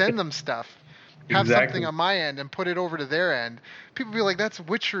even send them stuff, have something Exactly. on my end and put it over to their end. People be like, that's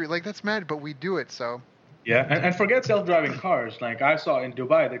witchery, like that's mad, but we do it. So, Yeah, and forget self-driving cars. Like I saw in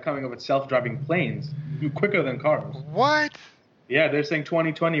Dubai, they're coming up with self-driving planes quicker than cars. what? Yeah, they're saying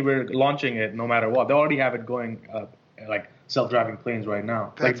 2020 we're launching it no matter what. They already have it going like self-driving planes right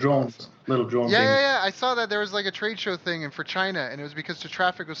now, like That's drones, awesome. little drone Yeah, things. yeah, yeah. I saw that there was like a trade show thing and for China, and it was because the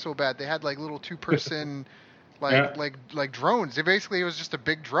traffic was so bad. They had like little two-person, Yeah, like drones. It was just a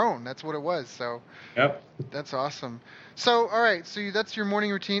big drone. That's what it was. So. yep. That's awesome. So, all right. So that's your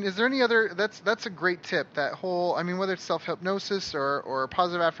morning routine. Is there any other? That's a great tip. That whole, I mean, whether it's self hypnosis or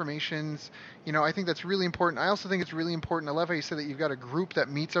positive affirmations, you know, I think that's really important. I also think it's really important. I love how you said that you've got a group that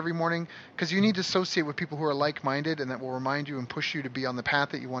meets every morning because you need to associate with people who are like minded and that will remind you and push you to be on the path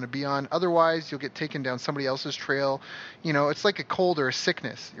that you want to be on. Otherwise, you'll get taken down somebody else's trail. You know, it's like a cold or a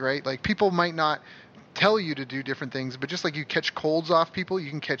sickness, right? Like people might not tell you to do different things, but just like you catch colds off people, you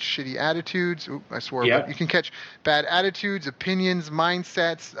can catch shitty attitudes. Oop, I swore, but Yeah. you can catch bad attitudes, opinions,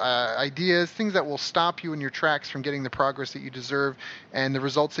 mindsets, ideas, things that will stop you in your tracks from getting the progress that you deserve and the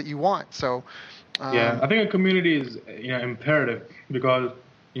results that you want. So, Yeah, I think a community is imperative because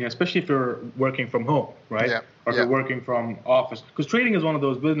especially if you're working from home, right? yeah, Or if yeah, you're working from office, because trading is one of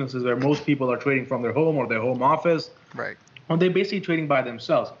those businesses where most people are trading from their home or their home office, right, or they're basically trading by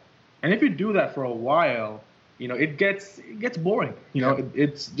themselves. And if you do that for a while, it gets boring. Yeah.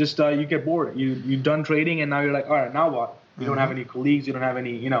 It's just you get bored. You're done trading, and now you're like, all right, now what? You don't have any colleagues. You don't have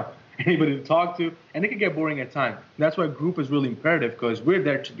any anybody to talk to, and it can get boring at times. That's why group is really imperative because we're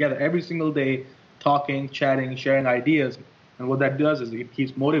there together every single day, talking, chatting, sharing ideas. And what that does is it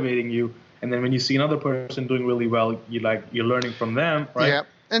keeps motivating you. And then when you see another person doing really well, you're learning from them, right? yeah.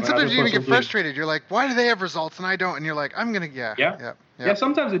 And Or sometimes another you even person get doing frustrated. You're like, why do they have results and I don't? And you're like, yeah, yeah. yeah, Yeah,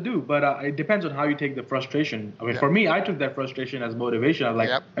 sometimes they do, but it depends on how you take the frustration. I mean, Yeah. for me, I took that frustration as motivation. I was like,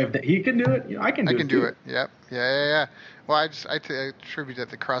 Yep. if he can do it, I can do I it can too. do it. Yep. Yeah. Well, I attribute that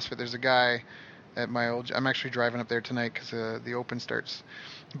to CrossFit. There's a guy at my old. I'm actually driving up there tonight because the Open starts.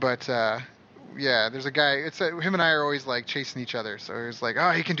 But yeah, there's a guy. Him and I are always like chasing each other. So it's like,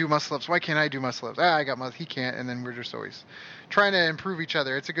 oh, he can do muscle ups. Why can't I do muscle ups? I got muscle. He can't. And then we're just always trying to improve each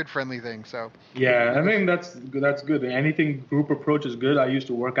other. It's a good friendly thing. So. Yeah, I think that's good. That's good. Anything group approach is good. I used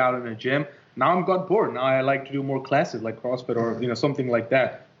to work out in a gym. Now I'm got bored. Now I like to do more classes like CrossFit or something like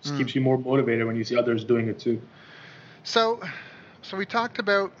that. Just keeps you more motivated when you see others doing it too. So we talked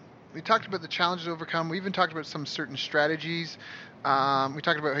about the challenges to overcome. We even talked about some certain strategies. We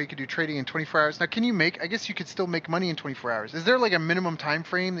talked about how you could do trading in 24 hours. Now, I guess you could still make money in 24 hours. Is there like a minimum time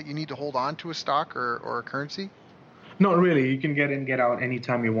frame that you need to hold on to a stock or a currency? Not really. You can get in, get out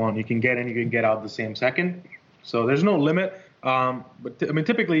anytime you want. You can get in, you can get out the same second. So there's no limit. But I mean,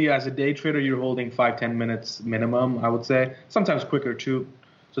 typically as a day trader, you're holding 5-10 minutes minimum, I would say. Sometimes quicker too.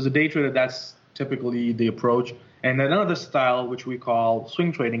 So as a day trader, that's typically the approach. And then another style, which we call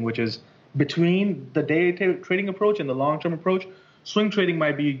swing trading, which is between the day trading approach and the long-term approach. Swing trading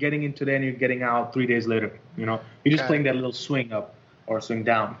might be getting in today and you're getting out 3 days later. You're just playing that little swing up or swing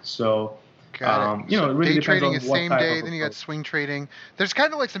down. So, Got it. it really day depends trading on is what same type day, of then you got approach. swing trading. There's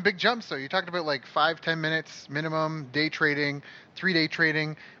kind of like some big jumps though. You talked about like 5-10 minutes minimum day trading, 3-day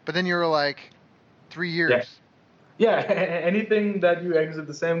trading, but then you're like 3 years. Yeah, anything that you exit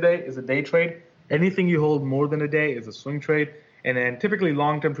the same day is a day trade. Anything you hold more than a day is a swing trade. And then typically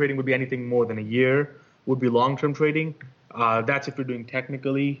long-term trading would be anything more than a year would be long-term trading. That's if you're doing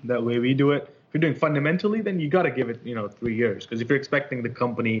technically that way we do it. If you're doing fundamentally, then you got to give it 3 years because if you're expecting the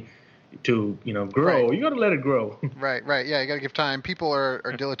company to grow, Right. you got to let it grow. Right. Yeah, you got to give time. People are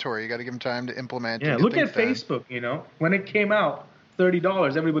dilatory. You got to give them time to implement. Yeah, and get look things at done. Facebook. When it came out,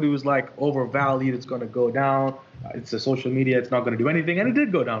 $30, everybody was like overvalued. It's going to go down. It's a social media. It's not going to do anything, and it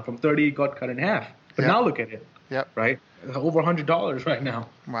did go down from 30. It got cut in half. But now look at it. Yep. Right, over $100 right now.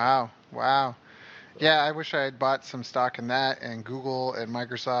 Wow. Yeah, I wish I had bought some stock in that and Google and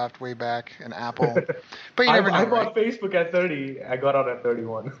Microsoft way back and Apple. But you never know. I bought Facebook at 30. I got out at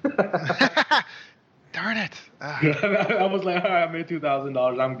 31. Darn it. I was like, all right, I made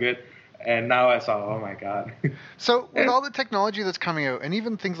 $2,000. I'm good. And now I saw, oh my God. So with all the technology that's coming out, and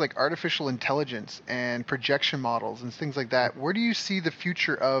even things like artificial intelligence and projection models and things like that, where do you see the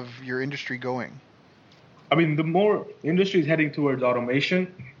future of your industry going? I mean, the more the industry is heading towards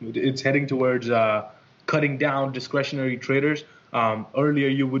automation, it's heading towards cutting down discretionary traders. Earlier,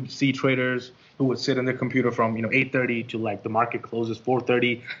 you would see traders who would sit in their computer from 8:30 to like the market closes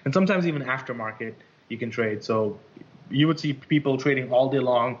 4:30, and sometimes even after market you can trade. So you would see people trading all day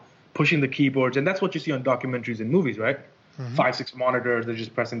long, pushing the keyboards, and that's what you see on documentaries and movies, right? 5, 6 monitors, they're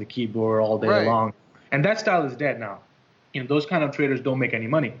just pressing the keyboard all day long, and that style is dead now. Those kind of traders don't make any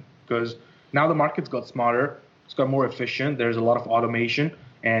money because now the market's got smarter, it's got more efficient. There's a lot of automation,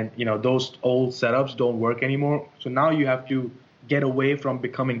 and those old setups don't work anymore. So now you have to get away from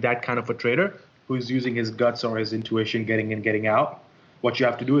becoming that kind of a trader who's using his guts or his intuition, getting in, getting out. What you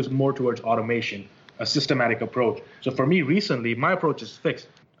have to do is more towards automation, a systematic approach. So for me, recently, my approach is fixed.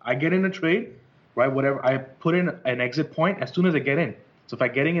 I get in a trade, right? Whatever I put in an exit point as soon as I get in. So if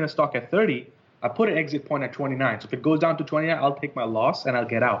I'm getting in a stock at 30, I put an exit point at 29. So if it goes down to 29, I'll take my loss and I'll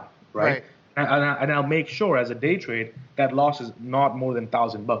get out, right? And I'll make sure as a day trade that loss is not more than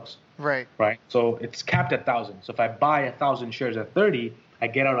 $1,000. Right. So it's capped at 1,000. So if I buy 1,000 shares at 30, I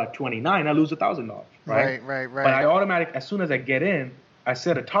get out at 29, I lose $1,000. Right. But I as soon as I get in, I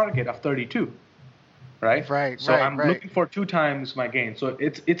set a target of 32. Right. So I'm looking for 2 times my gain. So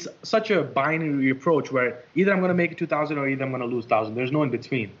it's such a binary approach where either I'm going to make it 2,000 or either I'm going to lose 1,000. There's no in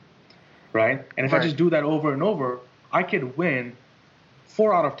between. Right. And if I just do that over and over, I could win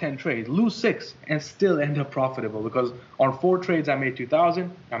 4 out of 10 trades, lose 6, and still end up profitable because on 4 trades I made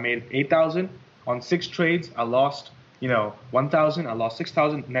 2,000, I made 8,000. On 6 trades I lost, 1,000, I lost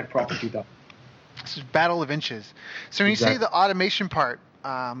 6,000, net profit 2,000. This is battle of inches. So when you say the automation part,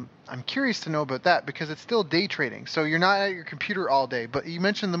 I'm curious to know about that because it's still day trading. So you're not at your computer all day, but you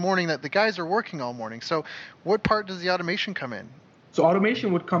mentioned in the morning that the guys are working all morning. So what part does the automation come in? So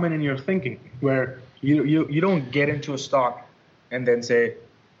automation would come in your thinking where you don't get into a stock and then say,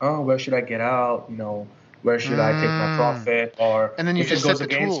 oh, where should I get out? Where should I take my profit? Or and then you if just it goes set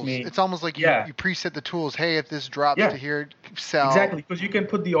the against tools. me, It's almost like you preset the tools. Hey, if this drops to here, sell. Exactly, because you can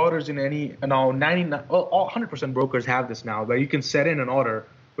put the orders in any. Now, 100% brokers have this now, where you can set in an order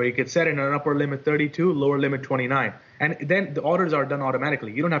where you can set in an upper limit 32, lower limit 29, and then the orders are done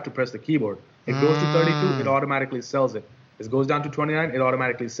automatically. You don't have to press the keyboard. It goes to 32, it automatically sells it. It goes down to 29, it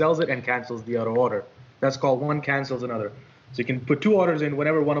automatically sells it and cancels the other order. That's called one cancels another. So you can put 2 orders in.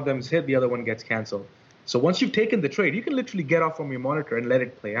 Whenever one of them is hit, the other one gets canceled. So once you've taken the trade, you can literally get off from your monitor and let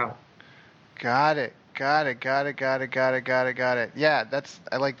it play out. Got it. Yeah,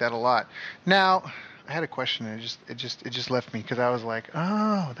 I like that a lot. Now, I had a question and it just left me because I was like,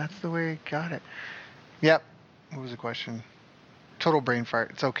 oh, that's the way. Got it. Yep. What was the question? Total brain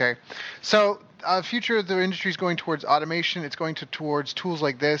fart. It's okay. So, future of the industry is going towards automation. It's going towards tools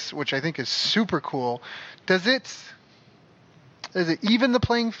like this, which I think is super cool. Does it even the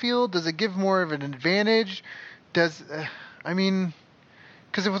playing field? Does it give more of an advantage? Because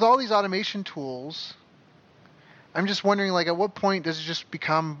with all these automation tools, I'm just wondering, like, at what point does it just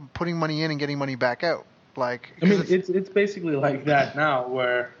become putting money in and getting money back out? It's basically like that now,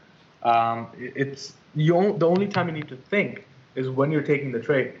 where it's the only time you need to think is when you're taking the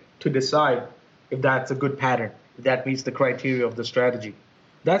trade to decide if that's a good pattern, if that meets the criteria of the strategy.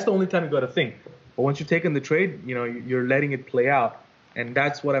 That's the only time you got to think. But once you've taken the trade, you're letting it play out, and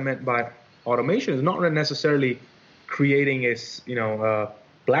that's what I meant by automation. Is not necessarily creating a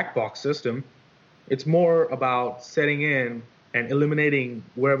black box system. It's more about setting in and eliminating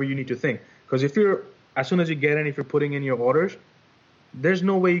wherever you need to think. Because as soon as you get in, if you're putting in your orders, there's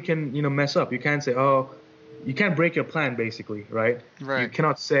no way you can mess up. You can't say, you can't break your plan, basically, right? You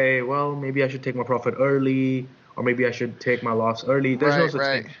cannot say, well, maybe I should take my profit early, or maybe I should take my loss early. There's no such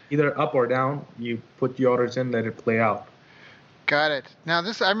thing. Either up or down, you put the orders in, let it play out. Got it. Now,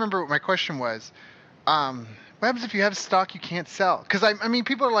 I remember what my question was. What happens if you have stock you can't sell? Because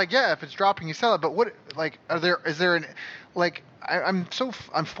people are like, yeah, if it's dropping, you sell it. But what, like, I'm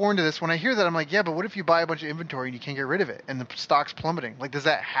foreign to this. When I hear that, I'm like, yeah, but what if you buy a bunch of inventory and you can't get rid of it and the stock's plummeting? Like, does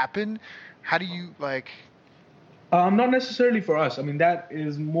that happen? How do you not necessarily for us. That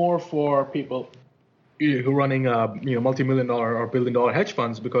is more for people who are running multi-million-dollar or billion-dollar hedge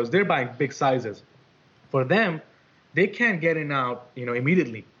funds, because they're buying big sizes. For them, they can't get in out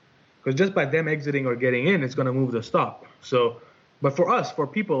immediately, because just by them exiting or getting in, it's going to move the stock. So, but for us, for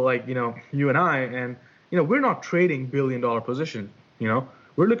people like you and I, and we're not trading billion-dollar positions. We're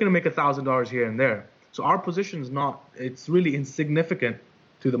looking to make $1,000 here and there. So our position is it's really insignificant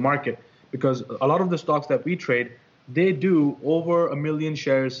to the market, because a lot of the stocks that we trade, they do over 1 million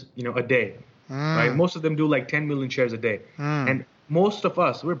shares, a day, right? Most of them do like 10 million shares a day. And most of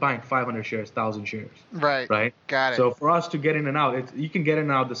us, we're buying 500 shares, 1,000 shares, Right. right? Got it. So for us to get in and out, you can get in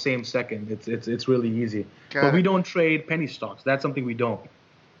and out the same second. It's really easy. But we don't trade penny stocks. That's something we don't.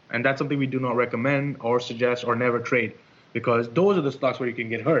 And that's something we do not recommend or suggest or never trade, because those are the stocks where you can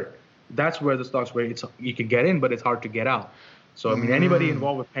get hurt. That's where the stocks where you can get in, but it's hard to get out. So, I mean, anybody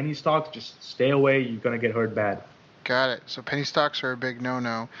involved with penny stocks, just stay away. You're going to get hurt bad. Got it. So penny stocks are a big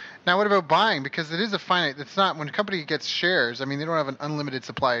no-no. Now, what about buying? Because it is a finite. It's not when a company gets shares. I mean, they don't have an unlimited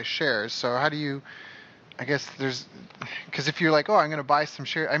supply of shares. So how do you? I guess because if you're like, oh, I'm going to buy some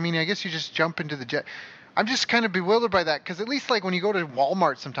shares. I mean, I guess you just jump into the jet. I'm just kind of bewildered by that, because at least like when you go to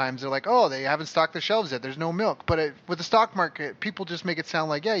Walmart sometimes they're like, oh, they haven't stocked the shelves yet. There's no milk. But with the stock market, people just make it sound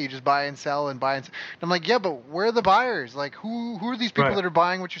like, yeah, you just buy and sell and buy and sell. And I'm like, yeah, but where are the buyers? Like, who are these people that are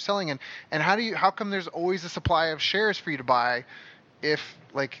buying what you're selling? And how come there's always a supply of shares for you to buy? If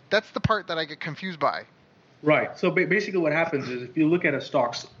like that's the part that I get confused by. Right. So basically what happens is, if you look at a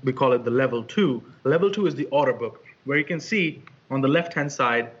stocks, we call it the level 2. Level 2 is the order book, where you can see on the left-hand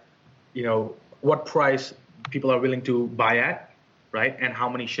side, what price people are willing to buy at, right? And how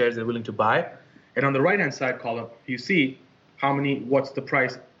many shares they're willing to buy. And on the right-hand side column, you see what's the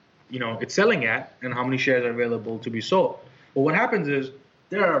price, it's selling at, and how many shares are available to be sold. But what happens is,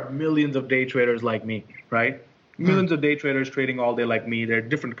 there are millions of day traders like me, right? Millions of day traders trading all day like me. There are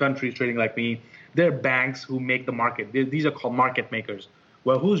different countries trading like me. There are banks who make the market. These are called market makers,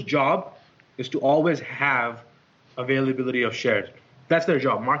 whose job is to always have availability of shares. That's their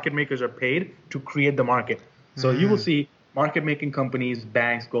job. Market makers are paid to create the market. So you will see market making companies,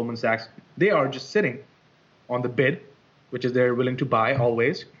 banks, Goldman Sachs, they are just sitting on the bid, which is they're willing to buy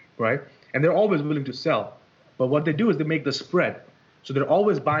always, right? And they're always willing to sell. But what they do is they make the spread. So they're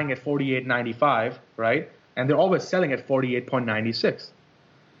always buying at 48.95, right? And they're always selling at 48.96.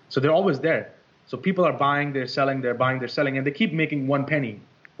 So they're always there. So people are buying, they're selling, they're buying, they're selling, and they keep making 1 penny.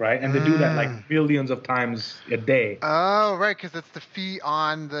 Right, and they do that like millions of times a day. Oh, right, because that's the fee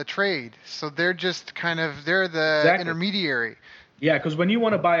on the trade. So they're just they're the intermediary. Yeah, because when you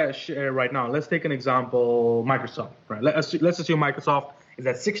want to buy a share right now, let's take an example, Microsoft. Right, let's assume Microsoft is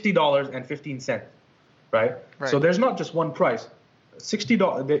at $60.15. Right. So there's not just one price.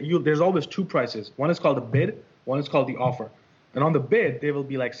 $60. There's always 2 prices. One is called the bid. One is called the offer. And on the bid, they will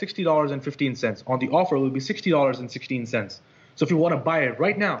be like $60.15. On the offer, it will be $60.16. So if you want to buy it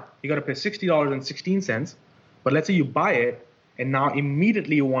right now, you got to pay $60.16. But let's say you buy it, and now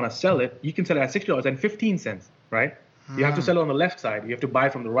immediately you want to sell it, you can sell it at $60.15, right? You have to sell it on the left side. You have to buy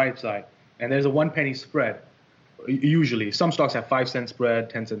from the right side. And there's a 1 penny spread, usually. Some stocks have 5-cent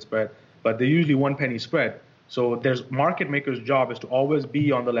spread, 10-cent spread, but they're usually 1 penny spread. So there's market makers' job is to always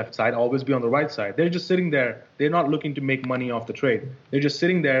be on the left side, always be on the right side. They're just sitting there. They're not looking to make money off the trade. They're just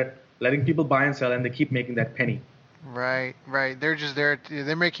sitting there, letting people buy and sell, and they keep making that penny. Right. They're just there.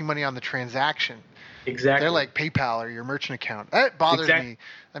 They're making money on the transaction. Exactly. They're like PayPal or your merchant account. That bothers me.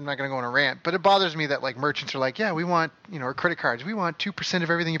 I'm not going to go on a rant, but it bothers me that like merchants are like, yeah, we want, or credit cards. We want 2%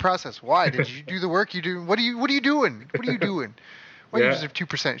 of everything you process. Why? Did you do the work? You do? What are you doing? What are you doing? Why do you deserve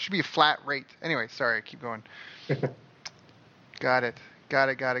 2%? It should be a flat rate. Anyway, sorry. Keep going. Got it.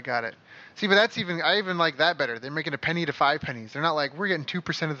 See, but I even like that better. They're making a penny to 5 pennies. They're not like, we're getting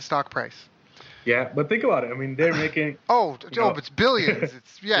 2% of the stock price. Yeah, but think about it. I mean, they're making it's billions.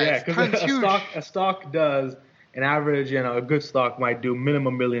 It's huge. A stock does an average. A good stock might do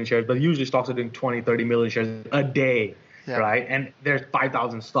minimum million shares, but usually stocks are doing 20, 30 million shares a day, right? And there's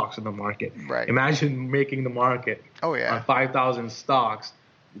 5,000 stocks in the market. Right. Imagine making the market. On 5,000 stocks,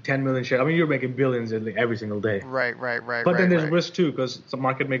 10 million shares. I mean, you're making billions every single day. Right. But then there's risk too, because some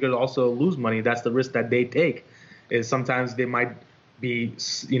market makers also lose money. That's the risk that they take. Is sometimes they might be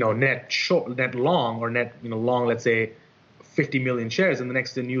net short, net long, or net long, let's say 50 million shares, and the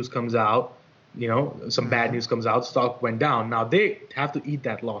next the news comes out, some bad news comes out, stock went down. Now they have to eat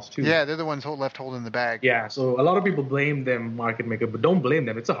that loss too. Yeah, they're the ones left holding the bag. Yeah, so a lot of people blame them market maker, but don't blame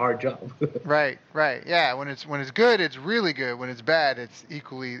them. It's a hard job. Right. Yeah, when it's good, it's really good. When it's bad, it's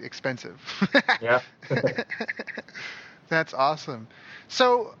equally expensive. Yeah. That's awesome.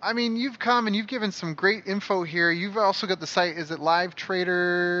 So, I mean, you've come and you've given some great info here. You've also got the site, is it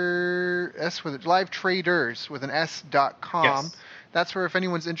livetraders with an S.com. Yes. That's where if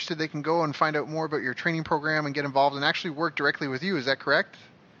anyone's interested, they can go and find out more about your training program and get involved and actually work directly with you. Is that correct?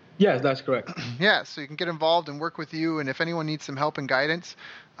 Yes, that's correct. Yeah, so you can get involved and work with you. And if anyone needs some help and guidance,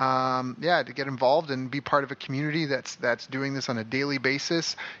 to get involved and be part of a community that's doing this on a daily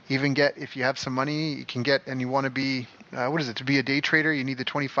basis. Even if you have some money, you can get, and you want to be, to be a day trader, you need the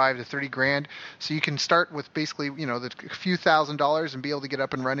 25 to 30 grand. So you can start with basically, the few $1,000s and be able to get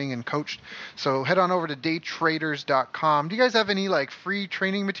up and running and coached. So head on over to daytraders.com. Do you guys have any like free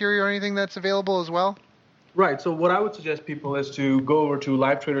training material or anything that's available as well? Right. So what I would suggest people is to go over to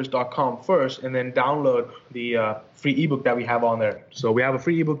livetraders.com first and then download the free ebook that we have on there. So we have a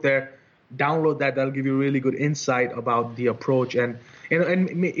free ebook there. Download that. That'll give you really good insight about the approach and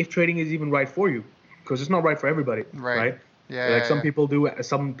if trading is even right for you, because it's not right for everybody. Right. Yeah. Like some people do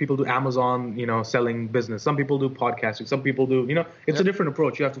Amazon, selling business. Some people do podcasting. Some people do, it's a different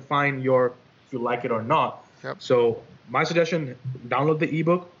approach. You have to find if you like it or not. Yep. So my suggestion, download the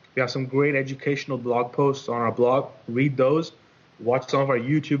ebook. We have some great educational blog posts on our blog. Read those. Watch some of our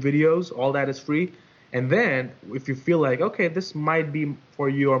YouTube videos. All that is free. And then if you feel like, okay, this might be for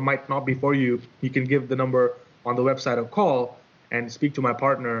you or might not be for you, you can give the number on the website a call and speak to my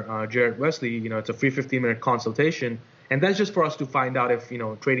partner, Jared Wesley. It's a free 15-minute consultation. And that's just for us to find out if,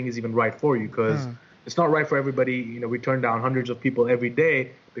 trading is even right for you, because it's not right for everybody. We turn down hundreds of people every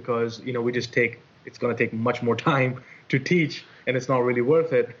day because, it's going to take much more time to teach, and it's not really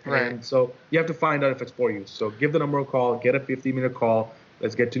worth it. Right. And so you have to find out if it's for you. So give the number a call, get a 15-minute call.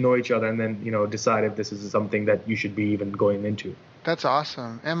 Let's get to know each other, and then, decide if this is something that you should be even going into. That's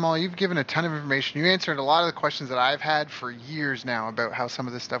awesome. Anmol, you've given a ton of information. You answered a lot of the questions that I've had for years now about how some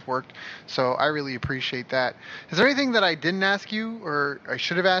of this stuff worked. So I really appreciate that. Is there anything that I didn't ask you or I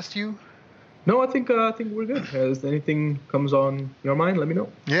should have asked you? No, I think we're good. If anything comes on your mind, let me know.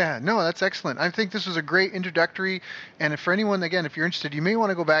 Yeah, no, that's excellent. I think this was a great introductory. And for anyone, again, if you're interested, you may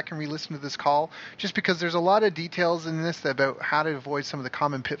want to go back and re-listen to this call, just because there's a lot of details in this about how to avoid some of the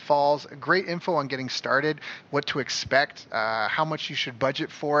common pitfalls, great info on getting started, what to expect, how much you should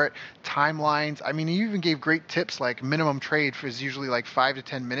budget for it, timelines. I mean, you even gave great tips like minimum trade is usually like 5 to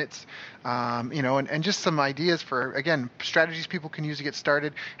 10 minutes, and just some ideas for, again, strategies people can use to get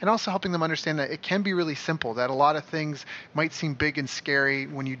started, and also helping them understand that it can be really simple, that a lot of things might seem big and scary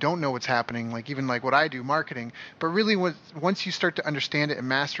when you don't know what's happening, like even like what I do, marketing. But really, once you start to understand it and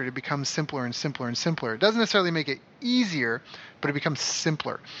master it, it becomes simpler and simpler and simpler. It doesn't necessarily make it easier, but it becomes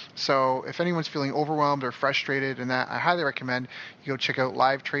simpler. So if anyone's feeling overwhelmed or frustrated and that, I highly recommend you go check out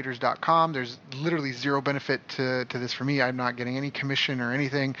livetraders.com. There's literally zero benefit to this for me. I'm not getting any commission or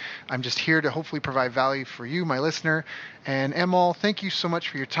anything. I'm just here to hopefully provide value for you, my listener. And Anmol, thank you so much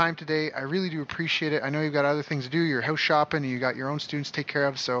for your time today. I really do appreciate it. I know you've got other things to do. You're house shopping and you got your own students to take care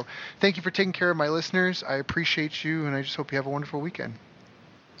of. So thank you for taking care of my listeners. I appreciate you, and I just hope you have a wonderful weekend.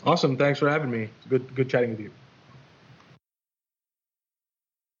 Awesome. Thanks for having me. Good chatting with you.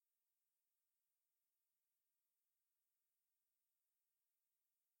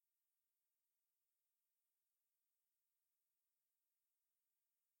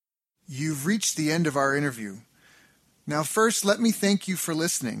 You've reached the end of our interview. Now, first, let me thank you for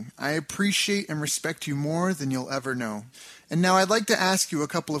listening. I appreciate and respect you more than you'll ever know. And now I'd like to ask you a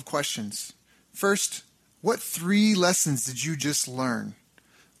couple of questions. First, what 3 lessons did you just learn?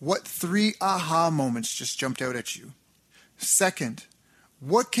 What 3 aha moments just jumped out at you? Second,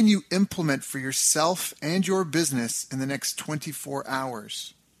 what can you implement for yourself and your business in the next 24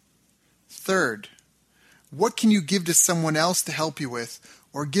 hours? Third, what can you give to someone else to help you with,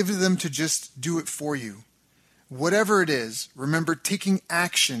 or give to them to just do it for you? Whatever it is, remember, taking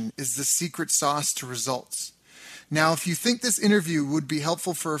action is the secret sauce to results. Now, if you think this interview would be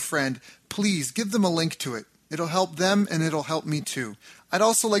helpful for a friend, please give them a link to it. It'll help them and it'll help me too. I'd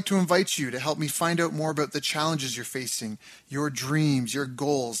also like to invite you to help me find out more about the challenges you're facing, your dreams, your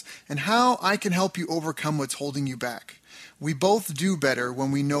goals, and how I can help you overcome what's holding you back. We both do better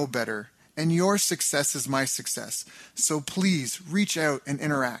when we know better, and your success is my success. So please reach out and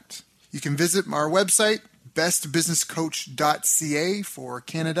interact. You can visit our website, bestbusinesscoach.ca for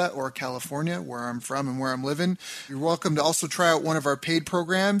Canada or California, where I'm from and where I'm living. You're welcome to also try out one of our paid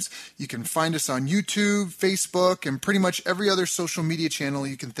programs. You can find us on YouTube, Facebook, and pretty much every other social media channel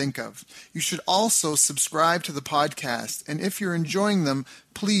you can think of. You should also subscribe to the podcast, and if you're enjoying them,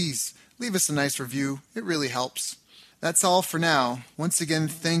 please leave us a nice review. It really helps. That's all for now. Once again,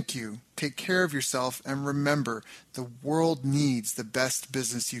 thank you. Take care of yourself, and remember, the world needs the best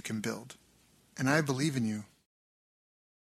business you can build. And I believe in you.